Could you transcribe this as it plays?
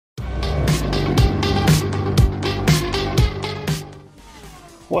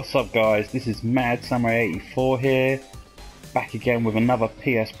What's up guys, this is Mad Samurai 84 here, back again with another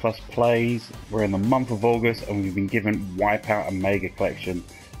PS Plus plays. We're in the month of August and we've been given Wipeout Omega Collection.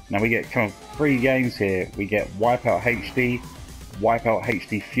 Now we get kind of 3 games here. We get Wipeout HD, Wipeout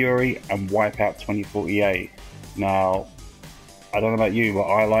HD Fury and Wipeout 2048. Now, I don't know about you, but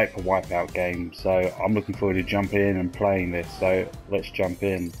I like a Wipeout game, so I'm looking forward to jumping in and playing this, so let's jump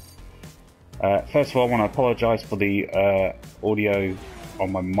in. First of all, I want to apologise for the audio on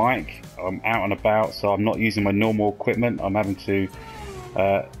my mic. I'm out and about, so I'm not using my normal equipment. I'm having to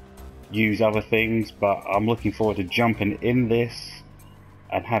use other things, but I'm looking forward to jumping in this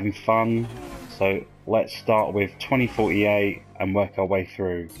and having fun. So let's start with 2048 and work our way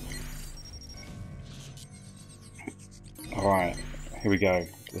through. Alright, here we go.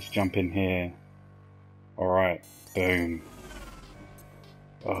 Let's jump in here. Alright, boom.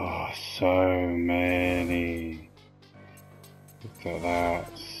 Oh, so many. Look at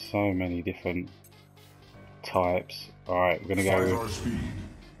that. So many different types. Alright, we're going to go with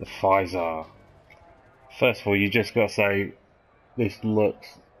the Pfizer. First of all, you just got to say, this looks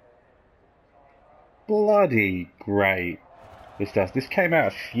bloody great. This does. This came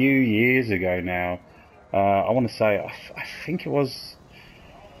out a few years ago now. I want to say, I think it was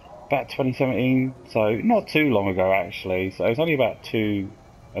about 2017, so not too long ago actually. So it's only about 2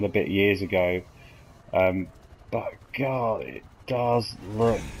 and a bit years ago. But God, it does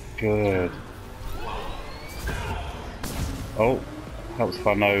look good. Oh, helps if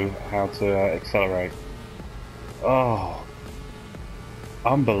I know how to accelerate. Oh,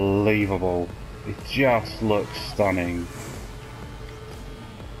 unbelievable. It just looks stunning.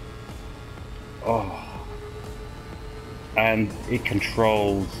 Oh, and it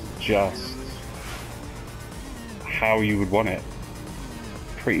controls just how you would want it.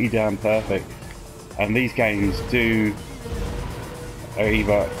 Pretty damn perfect. And these games are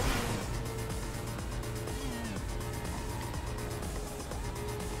either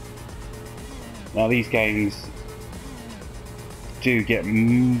now these games do get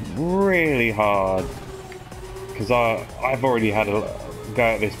really hard, because I've already had a go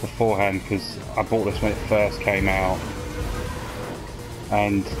at this beforehand, because I bought this when it first came out,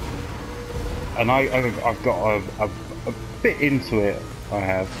 and I've got a bit into it. I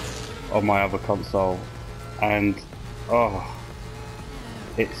have on my other console, and oh,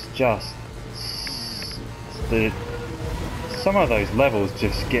 it's just some of those levels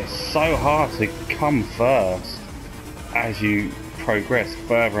just get so hard to come first as you progress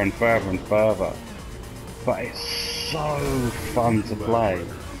further and further and further, but it's so fun to play.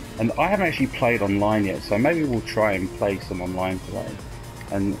 And I haven't actually played online yet, so maybe we'll try and play some online today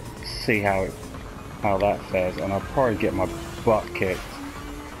and see how that fares, and I'll probably get my butt kicked.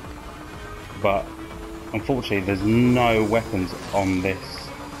 But unfortunately there's no weapons on this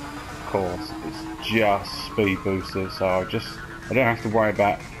course. It's just speed boosters, so I don't have to worry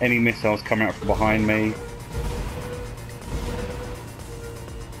about any missiles coming out from behind me.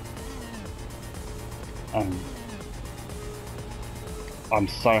 I'm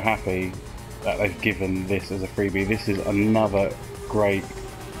so happy that they've given this as a freebie. This is another great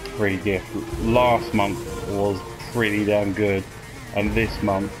free gift. Last month was pretty damn good, and this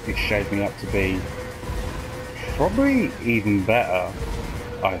month is shaping up to be probably even better.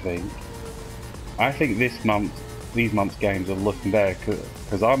 I think these month's games are looking better,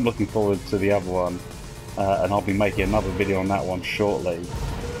 because I'm looking forward to the other one, and I'll be making another video on that one shortly.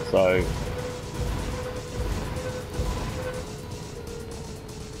 So,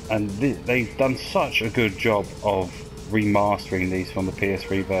 and they've done such a good job of remastering these from the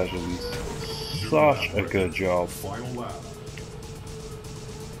PS3 versions. Such a good job.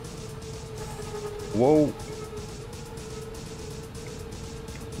 Whoa.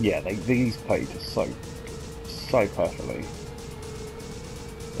 Yeah, these played so perfectly.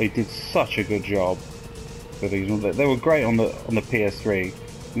 They did such a good job with these ones. They were great on the PS3.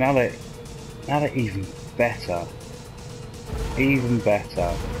 Now they're even better. Even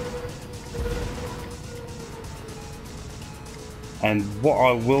better. And what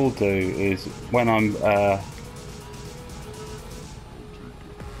I will do is, when I'm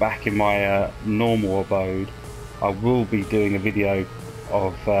back in my normal abode, I will be doing a video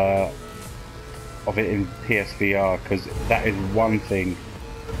of it in PSVR, because that is one thing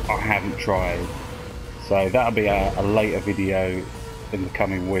I haven't tried. So that'll be a later video in the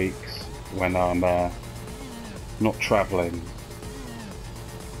coming weeks when I'm not travelling.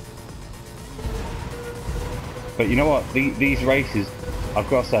 But you know what, these races, I've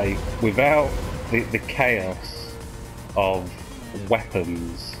got to say, without the chaos of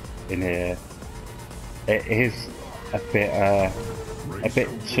weapons in here, it is a bit a bit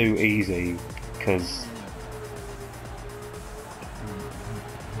too easy, because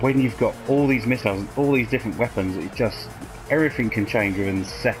when you've got all these missiles and all these different weapons, it just, everything can change within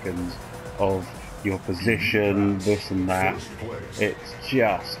seconds of your position, this and that. It's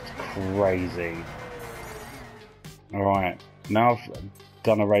just crazy. Alright, now I've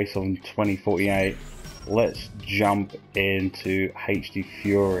done a race on 2048, let's jump into HD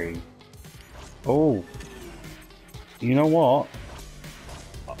Fury. Oh, you know what?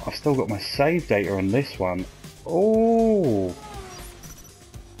 I've still got my save data on this one. Oh,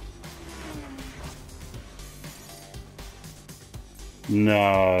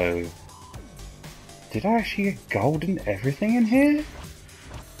 no. Did I actually get gold and everything in here?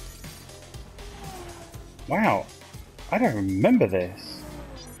 Wow, I don't remember this.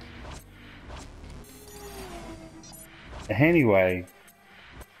 Anyway,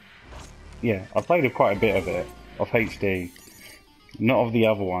 yeah, I played quite a bit of it, of HD. Not of the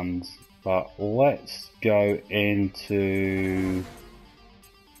other ones, but let's go into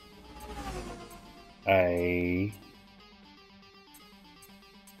a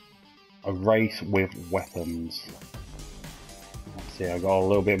race with weapons. Let's see, I've got a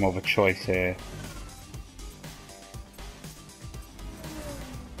little bit more of a choice here.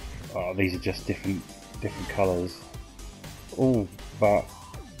 Oh, these are just different colours. Oh, but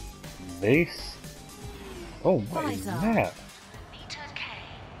this. Oh, what is that?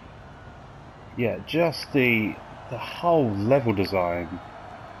 Yeah, just the whole level design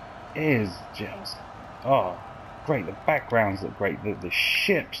is just, oh, great. The backgrounds look great. The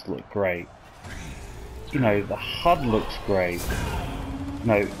ships look great. You know, the HUD looks great.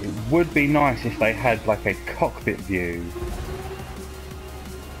 No, it would be nice if they had like a cockpit view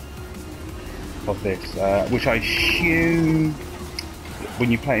of this, which I assume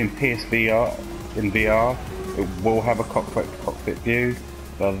when you play in PSVR, in VR, it will have a cockpit view.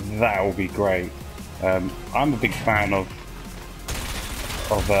 So that will be great. I'm a big fan of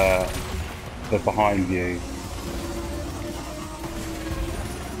the behind view,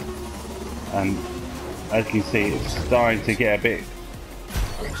 and as you can see, it's starting to get a bit.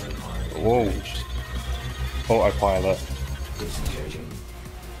 Whoa! Autopilot.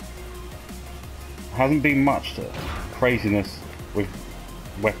 Hasn't been much craziness with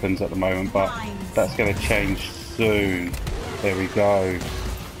weapons at the moment, but that's going to change soon. There we go.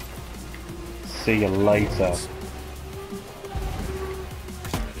 See you later.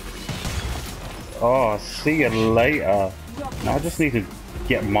 Oh, see you later. Now I just need to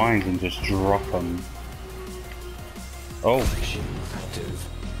get mines and just drop them. Oh.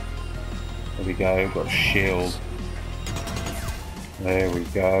 There we go, got a shield. There we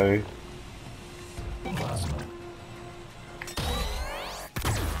go.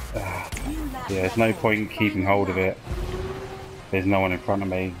 Yeah, there's no point in keeping hold of it. There's no one in front of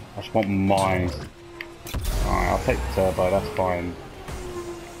me. I just want mines. Alright, I'll take the turbo, that's fine.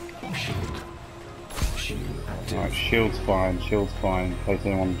 Alright, shield's fine, in case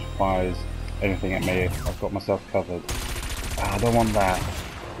anyone fires anything at me. I've got myself covered. I don't want that.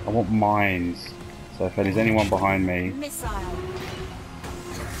 I want mines. So if there's anyone behind me...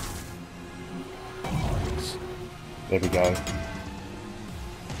 There we go.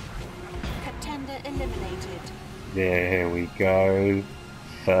 Contender eliminated. Yeah, here we go.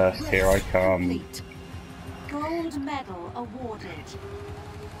 First, here I come. Gold medal awarded.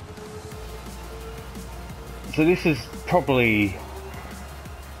 So this is probably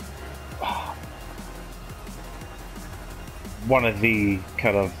one of the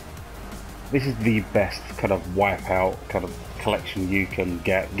kind of, this is the best kind of Wipeout kind of collection you can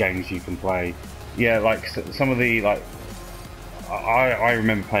get, games you can play. Yeah, like some of the, like, I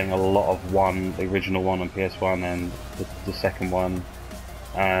remember playing a lot of the original one on PS1 and the second one,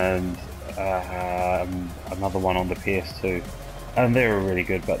 and another one on the PS2, and they were really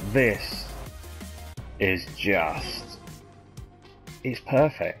good, but this is just, it's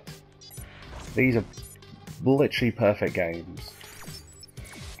perfect. These are literally perfect games.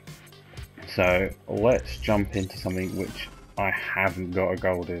 So let's jump into something which I haven't got a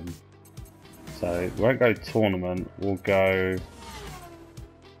gold in. So we won't go tournament, we'll go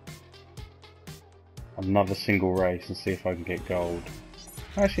another single race and see if I can get gold.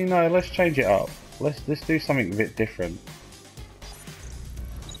 Actually no, let's change it up. Let's do something a bit different.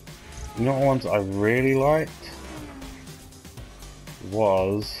 You know what ones I really liked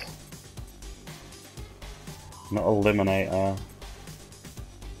was not Eliminator,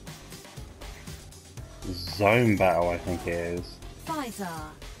 Zone Battle I think it is. Pfizer.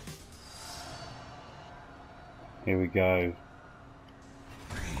 Here we go.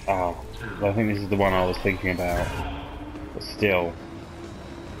 Oh, I think this is the one I was thinking about. But still,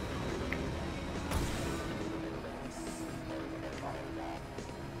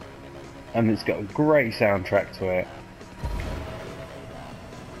 and it's got a great soundtrack to it.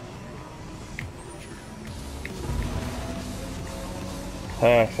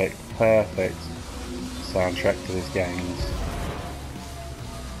 Perfect soundtrack to this game.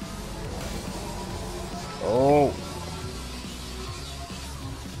 Oh,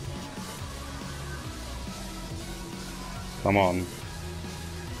 come on.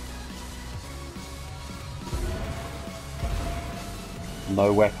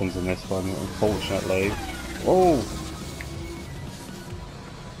 No weapons in this one, unfortunately. Oh!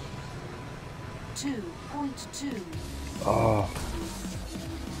 2.2. Oh.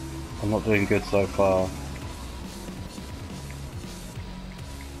 I'm not doing good so far.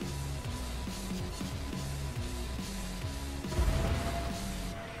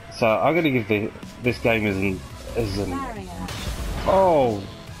 So I'm gonna give this game as an oh,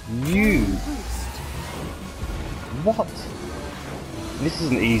 you. What? This is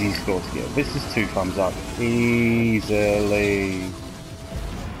an easy score to get. This is 2 thumbs up easily.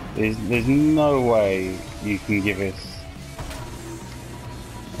 There's no way you can give this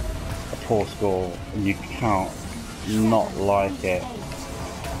a poor score and you can't not like it.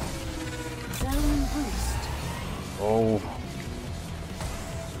 Oh,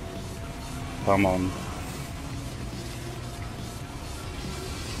 come on.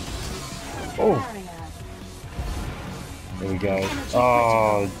 Oh. There we go.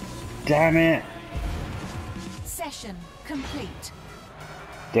 Oh, damn it. Session complete.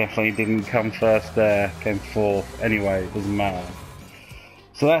 Definitely didn't come first there, came 4th. Anyway, it doesn't matter.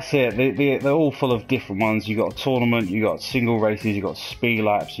 So that's it. They're all full of different ones. You got a tournament, you got single races, you got speed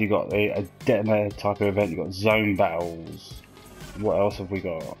laps, you got a detonator type of event, you got zone battles. What else have we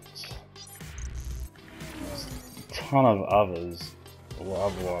got? A ton of others. What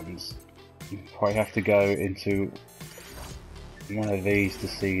other ones? You probably have to go into one of these to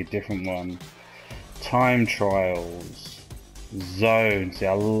see a different one. Time trials, zone. See,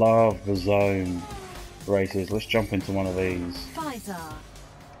 I love the zone races. Let's jump into one of these.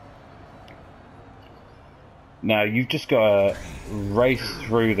 Now you've just got to race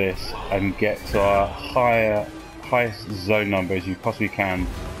through this and get to a highest zone number as you possibly can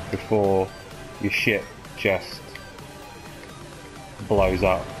before your ship just blows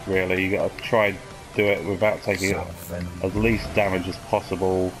up. Really, you got to try do it without taking as least damage as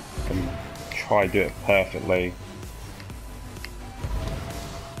possible and try do it perfectly.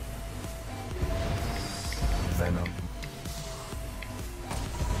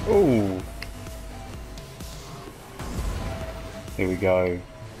 Ooh. Here we go.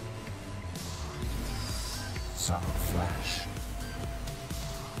 Flash.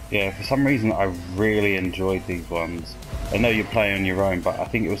 Yeah, for some reason I really enjoyed these ones. I know you're playing on your own, but I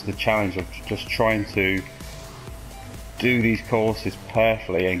think it was the challenge of just trying to do these courses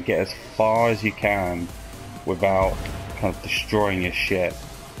perfectly and get as far as you can without kind of destroying your ship.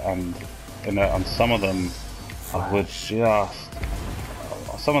 And you know, on some of them, I would just.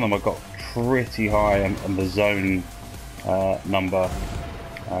 Some of them I got pretty high on the zone number,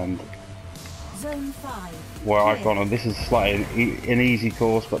 and Zone 5. where I've gone on. This is slightly an easy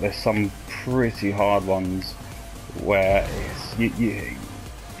course, but there's some pretty hard ones where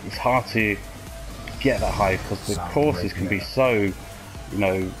it's hard to get that high because the courses can be so, you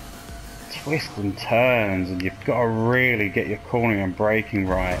know, twists and turns, and you've got to really get your cornering and braking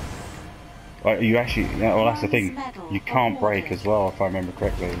right. Like you actually, you know, well, that's the thing. You can't brake as well, if I remember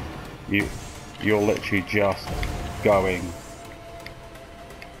correctly. You're literally just going.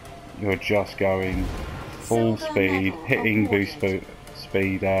 You're just going full speed, hitting boost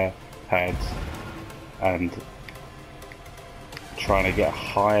speed pads, and trying to get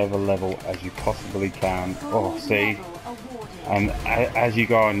high of a level as you possibly can. Oh, see, and as you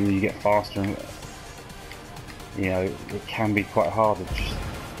go on and you get faster, and you know it can be quite hard to just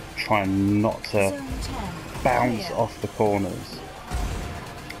try not to bounce off the corners.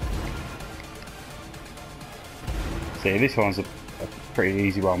 See, this one's a pretty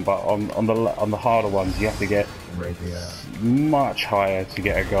easy one, but on the harder ones you have to get much higher to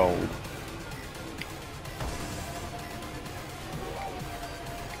get a gold.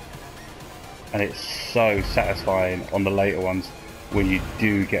 And it's so satisfying on the later ones when you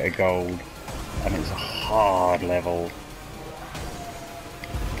do get a gold, and it's a hard level.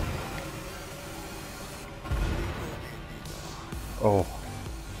 Oh.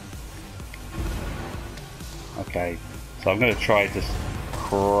 Okay, so I'm going to try to just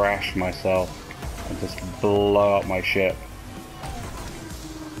crash myself and just blow up my ship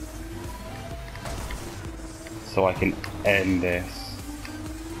so I can end this.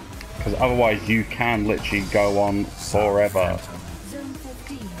 Because otherwise you can literally go on forever. Zone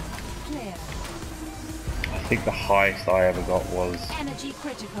 15. Clear. think the highest I ever got was Energy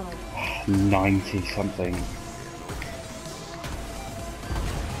critical. 90 something.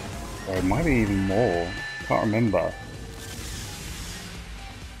 Or it might be even more. Can't remember.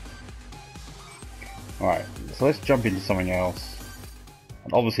 Alright, so let's jump into something else.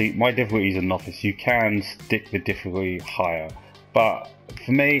 And obviously, my difficulty is a novice. You can stick the difficulty higher. But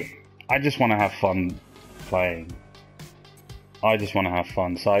for me, I just want to have fun playing. I just want to have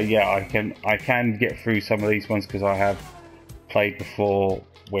fun. So yeah, I can get through some of these ones because I have played before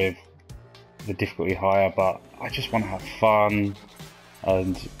with the difficulty higher, but I just want to have fun,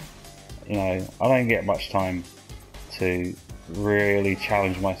 and you know, I don't get much time to really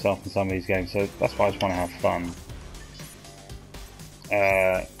challenge myself in some of these games, so that's why I just want to have fun.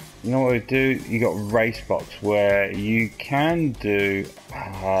 You know what we do? You got Racebox, where you can do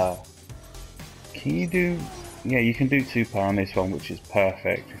yeah, you can do 2-player on this one, which is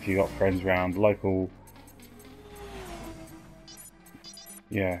perfect if you got friends around. Local,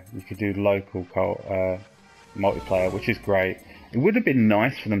 yeah, you could do local multiplayer, which is great. It would have been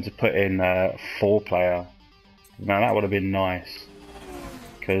nice for them to put in 4-player. Now that would have been nice,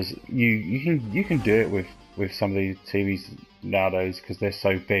 because you can do it with some of these TVs nowadays because they're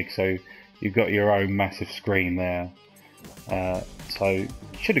so big. So you've got your own massive screen there. So you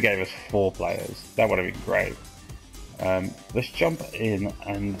should have gave us 4 players. That would have been great. Let's jump in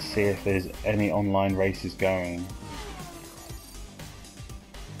and see if there's any online races going.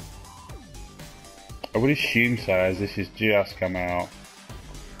 I would assume so, as this has just come out.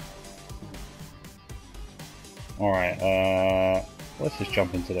 Alright, let's just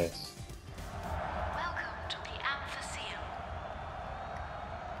jump into this. Welcome to the Amphitheatre.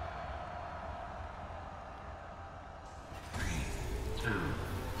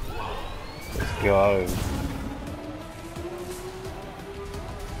 Let's go.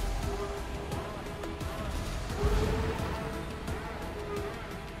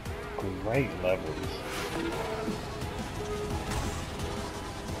 Great levels.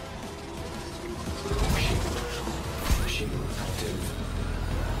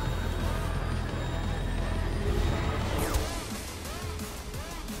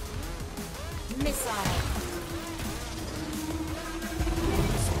 Missile.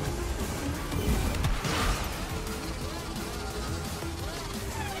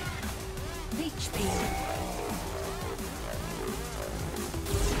 Leech beam.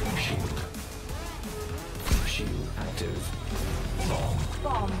 Shield active.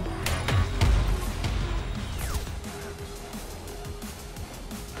 Bomb.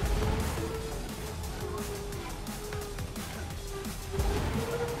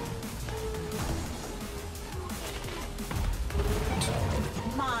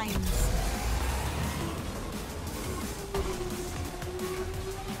 Mines.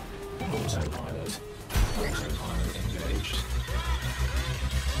 Autopilot. Autopilot engaged.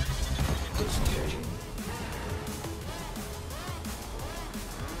 Disengaging.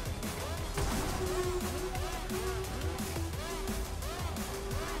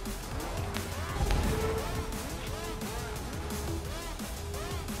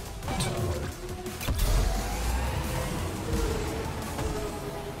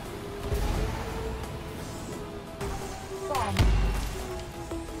 Bomb.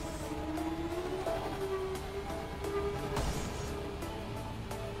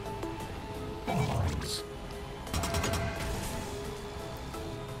 Mines.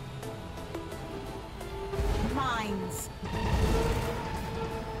 Mines.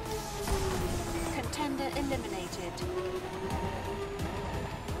 Contender eliminated.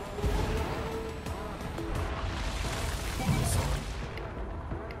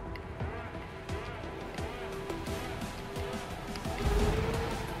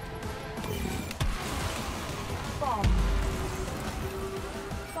 Bomb.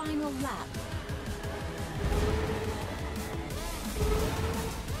 Final lap.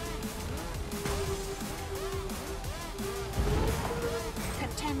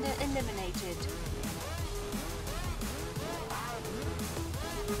 Contender eliminated.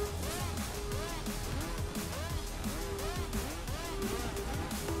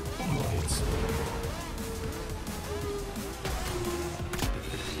 Mines.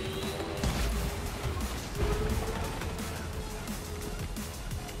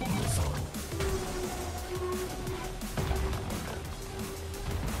 Missile.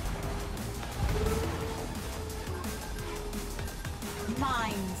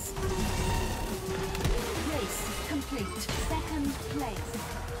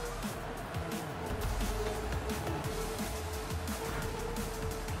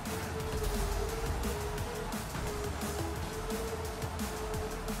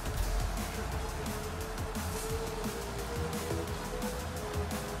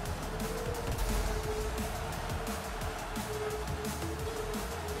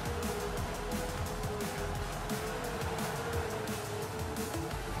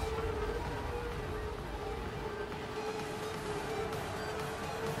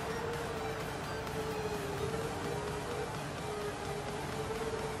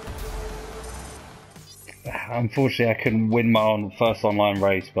 unfortunately I couldn't win my first online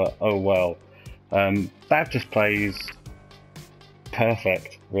race, but oh well. That just plays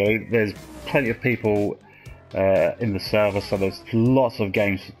perfect, really. There's plenty of people in the server, so there's lots of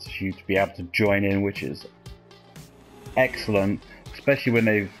games for you to be able to join in, which is excellent, especially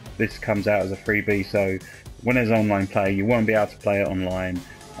when this comes out as a freebie. So when there's online play, you won't be able to play it online,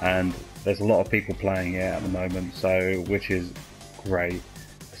 and there's a lot of people playing it at the moment, so which is great.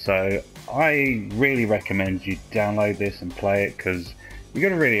 So I really recommend you download this and play it, because you're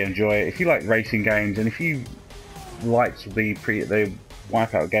going to really enjoy it. If you like racing games, and if you liked the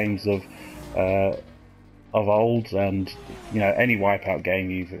Wipeout games of old, and you know, any Wipeout game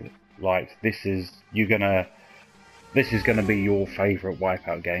you've liked, this is gonna be your favourite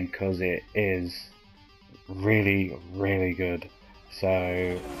Wipeout game, because it is really, really good.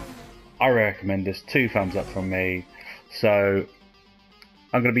 So I recommend this. 2 thumbs up from me. So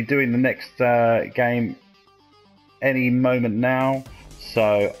I'm going to be doing the next game any moment now.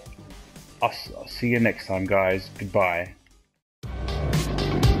 So I'll see you next time, guys. Goodbye.